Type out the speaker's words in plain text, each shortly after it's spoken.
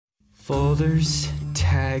Folders,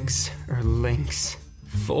 tags, or links.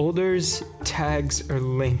 Folders, tags, or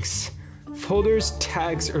links. Folders,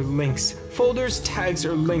 tags, or links. Folders, tags,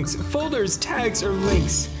 or links. Folders, tags, or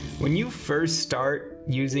links. When you first start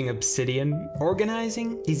using Obsidian,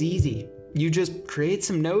 organizing is easy. You just create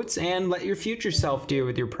some notes and let your future self deal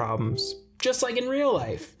with your problems, just like in real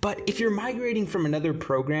life. But if you're migrating from another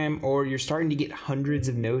program or you're starting to get hundreds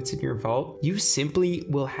of notes in your vault, you simply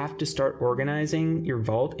will have to start organizing your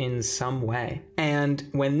vault in some way. And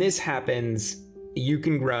when this happens, you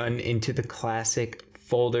can run into the classic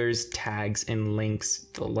folders, tags, and links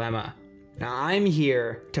dilemma. Now, I'm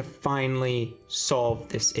here to finally solve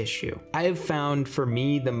this issue. I have found for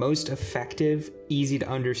me the most effective, easy to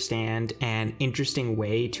understand, and interesting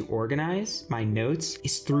way to organize my notes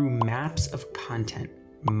is through maps of content,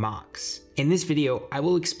 MOCs. In this video, I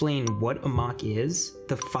will explain what a MOC is,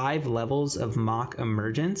 the 5 levels of MOC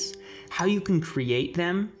emergence, how you can create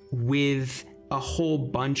them with a whole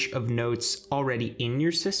bunch of notes already in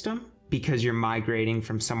your system because you're migrating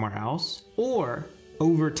from somewhere else, or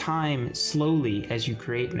over time, slowly as you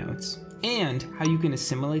create notes, and how you can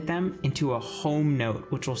assimilate them into a home note,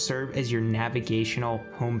 which will serve as your navigational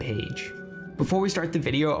homepage. Before we start the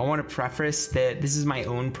video, I want to preface that this is my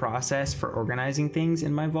own process for organizing things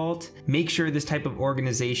in my vault. Make sure this type of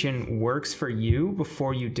organization works for you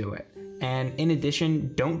before you do it. And in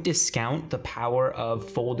addition, don't discount the power of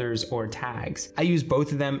folders or tags. I use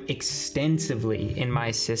both of them extensively in my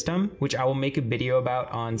system, which I will make a video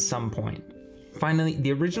about on some point. Finally,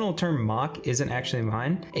 the original term MOC isn't actually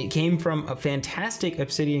mine. It came from a fantastic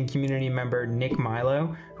Obsidian community member, Nick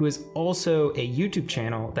Milo, who is also a YouTube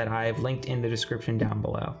channel that I've linked in the description down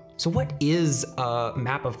below. So what is a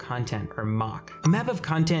map of content, or MOC? A map of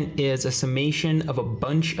content is a summation of a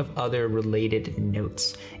bunch of other related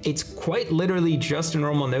notes. It's quite literally just a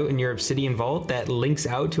normal note in your Obsidian vault that links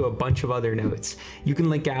out to a bunch of other notes. You can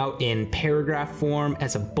link out in paragraph form,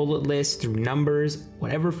 as a bullet list, through numbers,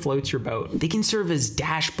 whatever floats your boat. They can serve as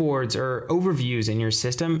dashboards or overviews in your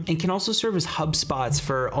system, and can also serve as hub spots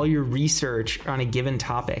for all your research on a given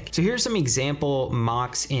topic. So here's some example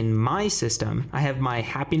MOCs in my system. I have my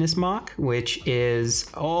happiness MOC, which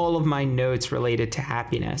is all of my notes related to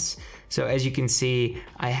happiness. So as you can see,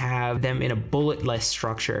 I have them in a bullet list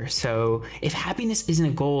structure. So if happiness isn't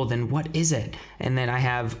a goal, then what is it? And then I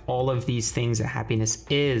have all of these things that happiness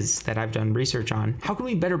is that I've done research on. How can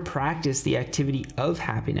we better practice the activity of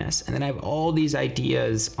happiness? And then I have all these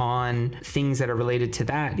ideas on things that are related to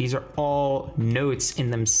that. These are all notes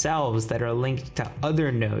in themselves that are linked to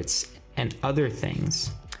other notes and other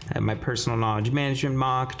things. I have my personal knowledge management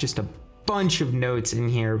MOC, just a bunch of notes in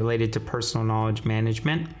here related to personal knowledge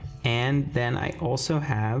management. And then I also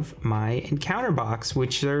have my encounter box,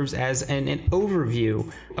 which serves as an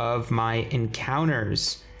overview of my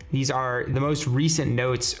encounters. These are the most recent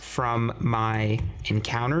notes from my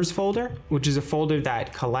encounters folder, which is a folder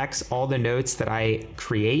that collects all the notes that I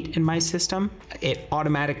create in my system. It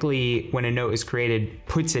automatically, when a note is created,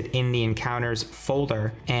 puts it in the encounters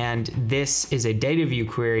folder. And this is a data view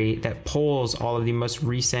query that pulls all of the most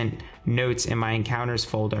recent notes in my encounters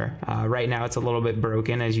folder. Right now it's a little bit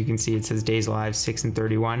broken. As you can see, it says days alive 6 and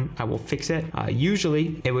 31. I will fix it.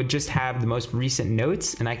 Usually it would just have the most recent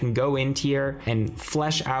notes, and I can go into here and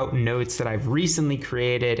flesh out notes that I've recently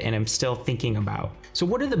created and I'm still thinking about. So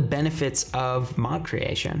what are the benefits of MOC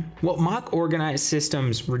creation? Well, MOC organized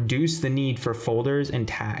systems reduce the need for folders and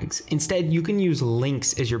tags. Instead, you can use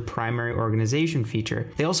links as your primary organization feature.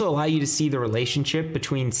 They also allow you to see the relationship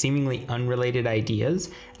between seemingly unrelated ideas.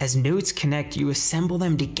 As notes connect, you assemble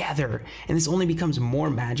them together, and this only becomes more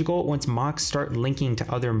magical once MOCs start linking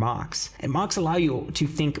to other MOCs. And MOCs allow you to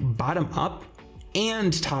think bottom up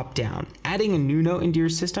and top down. Adding a new note into your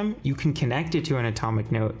system, you can connect it to an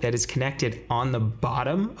atomic note that is connected on the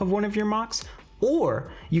bottom of one of your MOCs,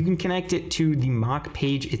 or you can connect it to the MOC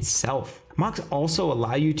page itself. MOCs also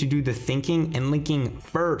allow you to do the thinking and linking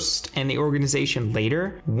first and the organization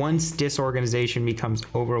later once disorganization becomes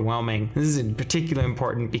overwhelming. This is particularly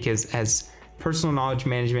important because as personal knowledge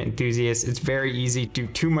management enthusiasts, it's very easy to do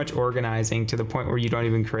too much organizing to the point where you don't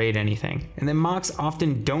even create anything. And then MOCs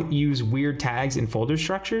often don't use weird tags and folder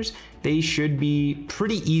structures. They should be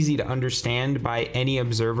pretty easy to understand by any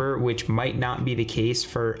observer, which might not be the case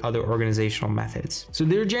for other organizational methods. So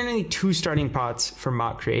there are generally 2 starting pots for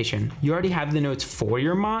MOC creation. You already have the notes for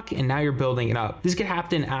your MOC, and now you're building it up. This could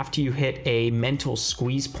happen after you hit a mental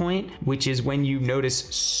squeeze point, which is when you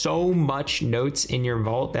notice so much notes in your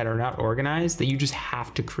vault that are not organized that you just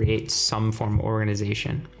have to create some form of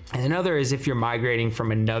organization. And another is if you're migrating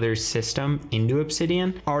from another system into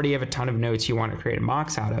Obsidian, already have a ton of notes you want to create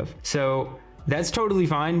MOCs out of. So That's totally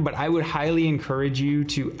fine, but I would highly encourage you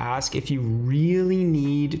to ask if you really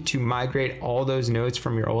need to migrate all those notes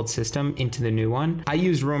from your old system into the new one. I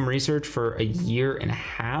used Roam Research for a year and a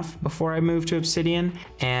half before I moved to Obsidian,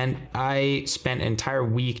 and I spent an entire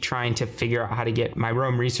week trying to figure out how to get my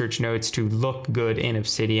Roam Research notes to look good in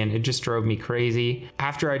Obsidian. It just drove me crazy.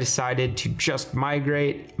 After I decided to just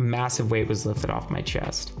migrate, massive weight was lifted off my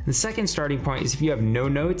chest. The second starting point is if you have no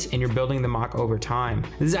notes and you're building the mock over time.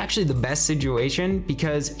 This is actually the best situation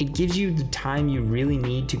because it gives you the time you really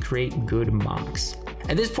need to create good mocks.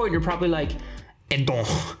 At this point, you're probably like,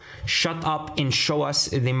 Edon, shut up and show us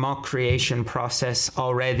the mock creation process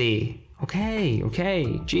already.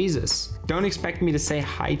 Okay, Jesus. Don't expect me to say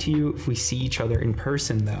hi to you if we see each other in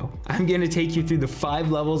person though. I'm gonna take you through the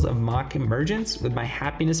 5 levels of mock emergence with my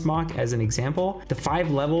happiness mock as an example. The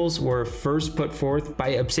 5 levels were first put forth by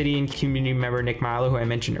Obsidian community member Nick Milo, who I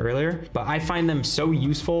mentioned earlier, but I find them so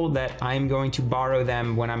useful that I'm going to borrow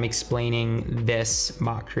them when I'm explaining this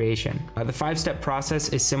mock creation. The 5-step process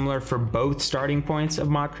is similar for both starting points of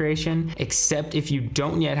mock creation, except if you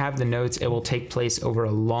don't yet have the notes, it will take place over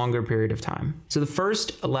a longer period of time. So the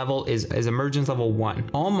first level is emergence level 1.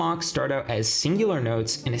 All mocks start out as singular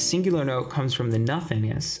notes, and a singular note comes from the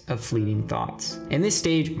nothingness of fleeting thoughts. In this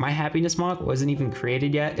stage, my happiness mock wasn't even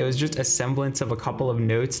created yet. It was just a semblance of a couple of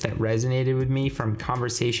notes that resonated with me from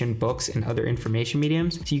conversation, books, and other information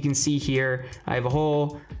mediums. So you can see here, I have a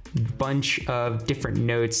whole bunch of different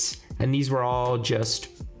notes, and these were all just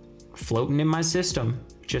floating in my system,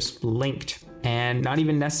 just linked. And not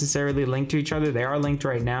even necessarily linked to each other. They are linked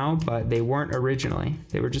right now, but they weren't originally.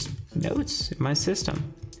 They were just notes in my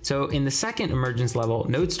system. So in the second emergence level,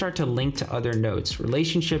 notes start to link to other notes.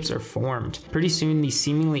 Relationships are formed. Pretty soon, these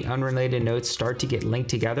seemingly unrelated notes start to get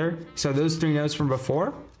linked together. So those 3 notes from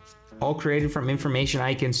before, all created from information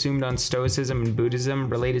I consumed on Stoicism and Buddhism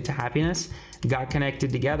related to happiness, got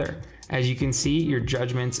connected together. As you can see, your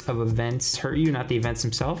judgments of events hurt you, not the events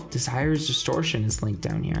themselves. Desire's distortion is linked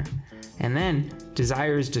down here. And then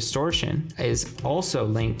Desire's distortion is also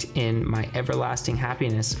linked in my everlasting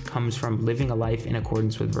happiness comes from living a life in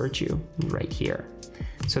accordance with virtue right here.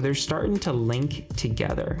 So they're starting to link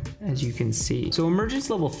together, as you can see. So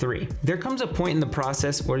emergence level 3, there comes a point in the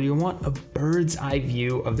process where you want a bird's eye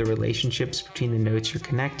view of the relationships between the notes you're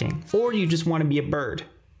connecting, or you just want to be a bird.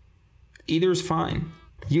 Either is fine.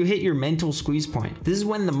 You hit your mental squeeze point. This is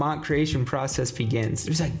when the mock creation process begins.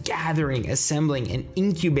 There's a gathering, assembling, and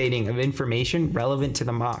incubating of information relevant to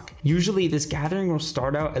the mock. Usually this gathering will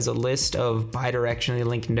start out as a list of bidirectionally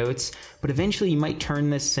linked notes, but eventually you might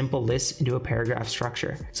turn this simple list into a paragraph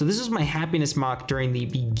structure. So this was my happiness mock during the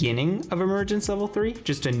beginning of emergence level 3,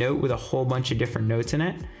 just a note with a whole bunch of different notes in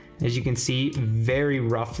it. As you can see, very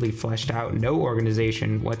roughly fleshed out, no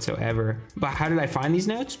organization whatsoever. But how did I find these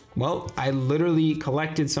notes? Well, I literally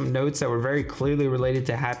collected some notes that were very clearly related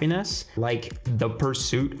to happiness, like the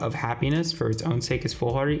pursuit of happiness for its own sake is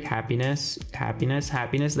foolhardy, happiness, happiness,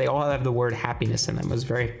 happiness. They all have the word happiness in them. It was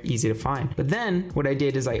very easy to find. But then what I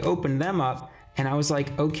did is I opened them up and I was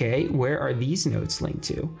like, okay, where are these notes linked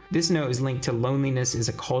to? This note is linked to loneliness is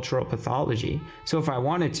a cultural pathology. So if I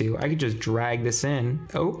wanted to, I could just drag this in.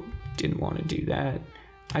 Oh, didn't want to do that.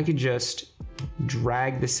 I could just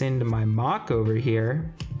drag this into my mock over here.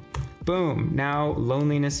 Boom, now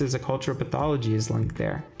loneliness is a cultural pathology is linked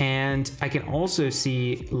there. And I can also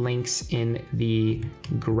see links in the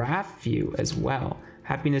graph view as well.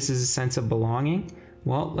 Happiness is a sense of belonging.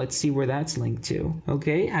 Well, let's see where that's linked to.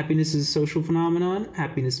 Okay, happiness is a social phenomenon.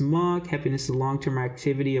 Happiness mock. Happiness is a long-term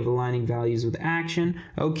activity of aligning values with action.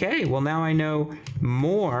 Okay, well now I know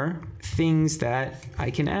more things that I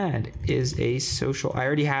can add is a social. I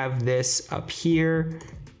already have this up here.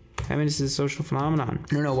 Happiness is a social phenomenon.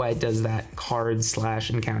 I don't know why it does that card slash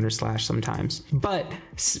encounter slash sometimes. But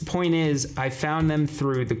point is, I found them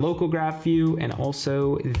through the local graph view and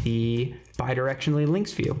also the bidirectionally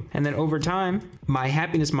links view. And then over time, my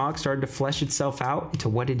happiness mock started to flesh itself out into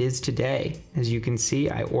what it is today. As you can see,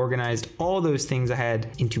 I organized all those things I had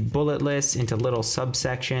into bullet lists, into little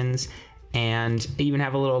subsections, and I even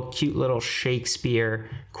have a little cute little Shakespeare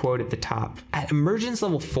quote at the top. At emergence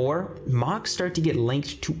level 4, mocks start to get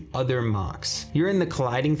linked to other mocks. You're in the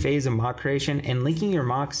colliding phase of mock creation, and linking your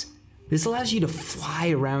mocks, this allows you to fly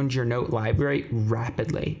around your note library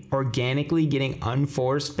rapidly, organically getting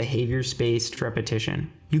unforced behavior-spaced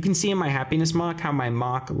repetition. You can see in my happiness mock how my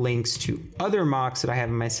mock links to other mocks that I have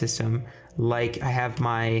in my system. Like I have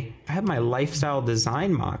my lifestyle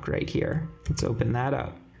design mock right here. Let's open that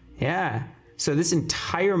up. Yeah, so this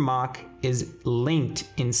entire mock is linked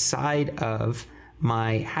inside of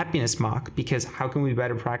my happiness mock, because how can we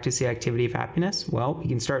better practice the activity of happiness? Well, we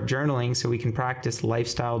can start journaling so we can practice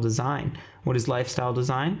lifestyle design. What is lifestyle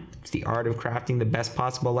design? It's the art of crafting the best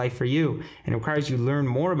possible life for you, and it requires you to learn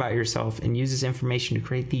more about yourself and use this information to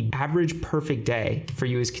create the average perfect day for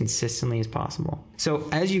you as consistently as possible. So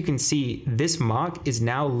as you can see, this mock is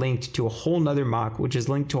now linked to a whole nother mock, which is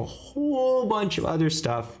linked to a whole bunch of other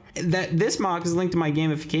stuff. This mock is linked to my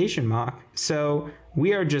gamification mock. So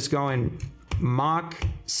we are just going mock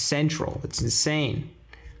central. It's insane.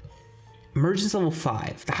 Emergence level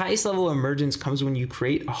 5. The highest level of emergence comes when you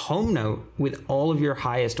create a home note with all of your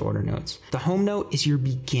highest order notes. The home note is your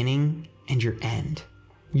beginning and your end,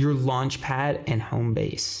 your launch pad and home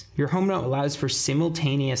base. Your home note allows for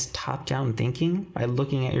simultaneous top-down thinking by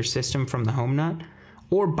looking at your system from the home note,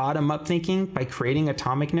 or bottom-up thinking by creating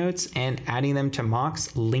atomic notes and adding them to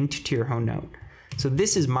mocks linked to your home note. So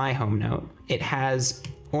this is my home note. It has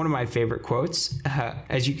one of my favorite quotes.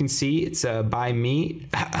 As you can see, it's by me.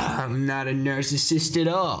 I'm not a narcissist at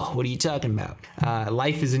all. What are you talking about?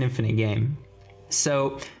 Life is an infinite game.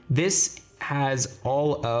 So this has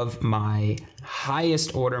all of my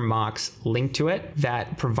highest order mocks linked to it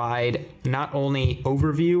that provide not only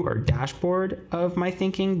overview or dashboard of my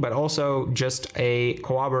thinking, but also just a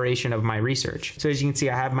corroboration of my research. So as you can see,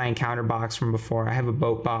 I have my encounter box from before. I have a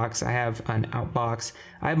boat box. I have an out box.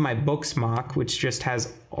 I have my books mock, which just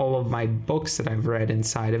has all of my books that I've read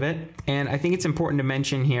inside of it. And I think it's important to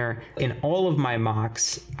mention here, in all of my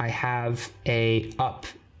mocks, I have a up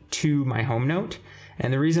to my home note.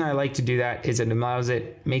 And the reason I like to do that is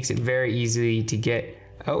it makes it very easy to get,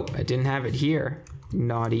 oh, I didn't have it here,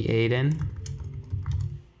 naughty Aiden.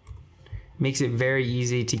 Makes it very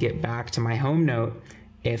easy to get back to my home note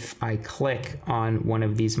if I click on one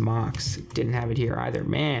of these mocks. Didn't have it here either.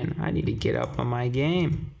 Man, I need to get up on my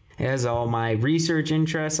game. It has all my research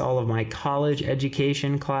interests, all of my college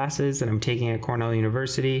education classes that I'm taking at Cornell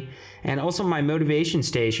University, and also my motivation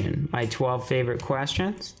station, my 12 favorite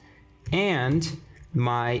questions, and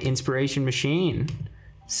my inspiration machine.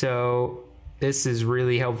 So this is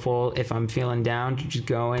really helpful if I'm feeling down to just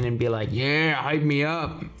go in and be like, yeah, hype me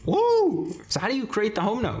up. Woo! So how do you create the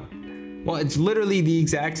home note? Well, it's literally the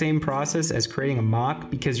exact same process as creating a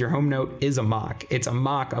mock, because your home note is a mock. It's a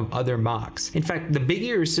mock of other mocks. In fact, the bigger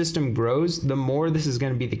your system grows, the more this is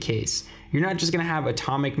going to be the case. You're not just going to have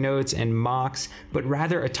atomic notes and mocks, but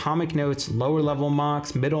rather atomic notes, lower level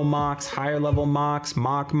mocks, middle mocks, higher level mocks,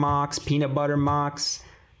 mock mocks, peanut butter mocks,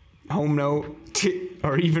 home note,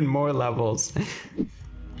 or even more levels.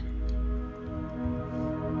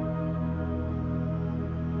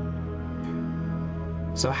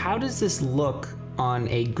 So how does this look on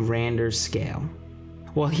a grander scale?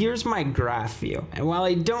 Well, here's my graph view. And while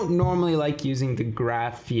I don't normally like using the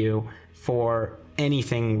graph view for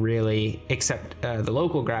anything really except the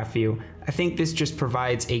local graph view, I think this just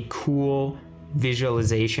provides a cool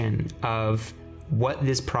visualization of what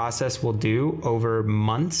this process will do over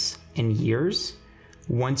months and years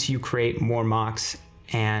once you create more mocks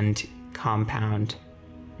and compound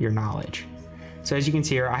your knowledge. So as you can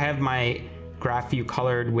see here, I have my graph view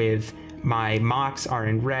colored with my mocks are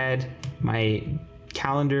in red, my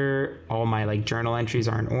calendar, all my journal entries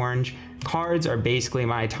are in orange. Cards are basically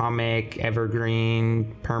my atomic,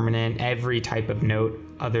 evergreen, permanent, every type of note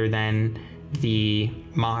other than the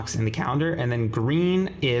mocks and the calendar. And then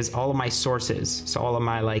green is all of my sources. So all of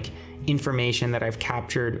my information that I've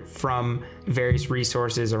captured from various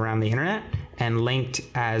resources around the internet and linked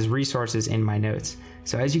as resources in my notes.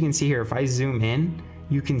 So as you can see here, if I zoom in,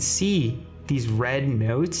 you can see these red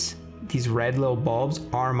notes, these red little bulbs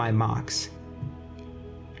are my mocks.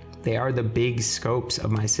 They are the big scopes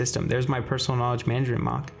of my system. There's my personal knowledge management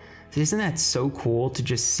mock. Isn't that so cool to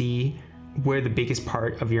just see where the biggest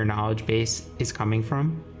part of your knowledge base is coming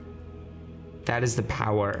from? That is the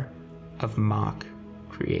power of mock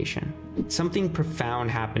creation. Something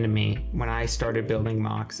profound happened to me when I started building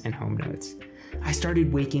mocks and home notes. I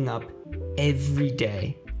started waking up every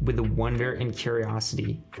day with a wonder and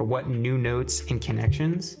curiosity for what new notes and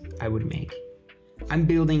connections I would make. I'm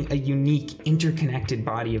building a unique, interconnected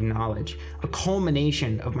body of knowledge, a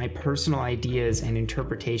culmination of my personal ideas and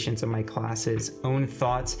interpretations of my classes, own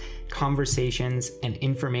thoughts, conversations, and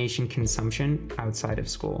information consumption outside of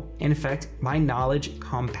school. In effect, my knowledge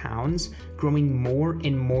compounds, growing more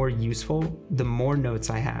and more useful the more notes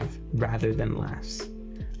I have, rather than less.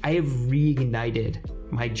 I have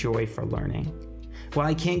reignited my joy for learning. While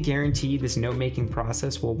I can't guarantee this note-making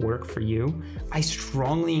process will work for you, I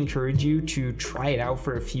strongly encourage you to try it out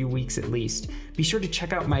for a few weeks at least. Be sure to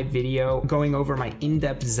check out my video going over my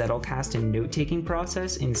in-depth Zettelkasten and note-taking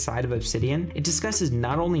process inside of Obsidian. It discusses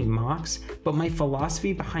not only MOCs, but my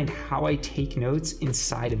philosophy behind how I take notes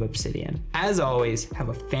inside of Obsidian. As always, have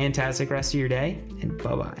a fantastic rest of your day, and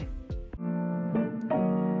bye-bye.